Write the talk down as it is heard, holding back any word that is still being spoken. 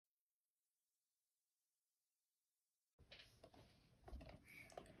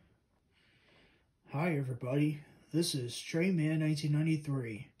Hi everybody, this is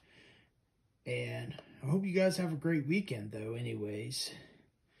Trayman1993, and I hope you guys have a great weekend though anyways.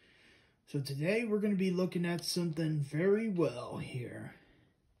 So today we're going to be looking at something very well here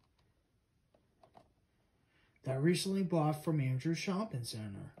that I recently bought from Andrew's Shopping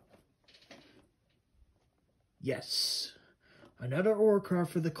Center. Yes, another ore card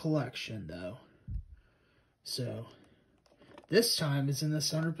for the collection though. So this time it's in the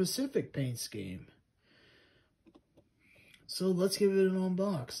Southern Pacific paint scheme. So let's give it an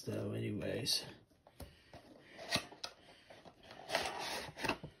unbox though anyways.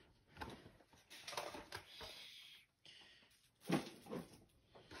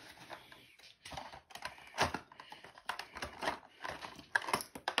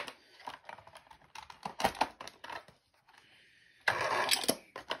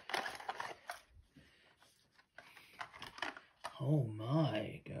 Oh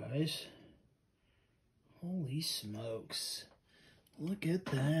my, guys. Holy smokes. Look at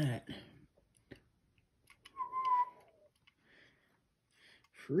that.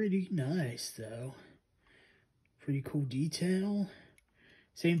 Pretty nice, though. Pretty cool detail.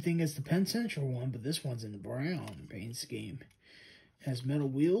 Same thing as the Penn Central one, but this one's in the brown paint scheme. Has metal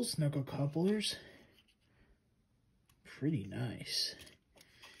wheels, knuckle couplers. Pretty nice.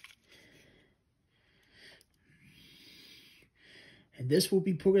 And this will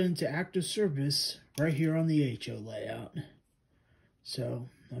be put into active service right here on the HO layout. So,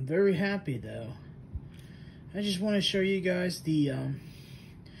 I'm very happy though. I just want to show you guys the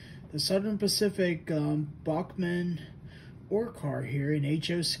Southern Pacific Bachmann ore car here in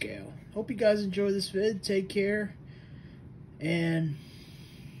HO scale. Hope you guys enjoy this vid. Take care. And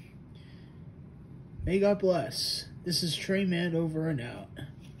may God bless. This is Trayman over and out.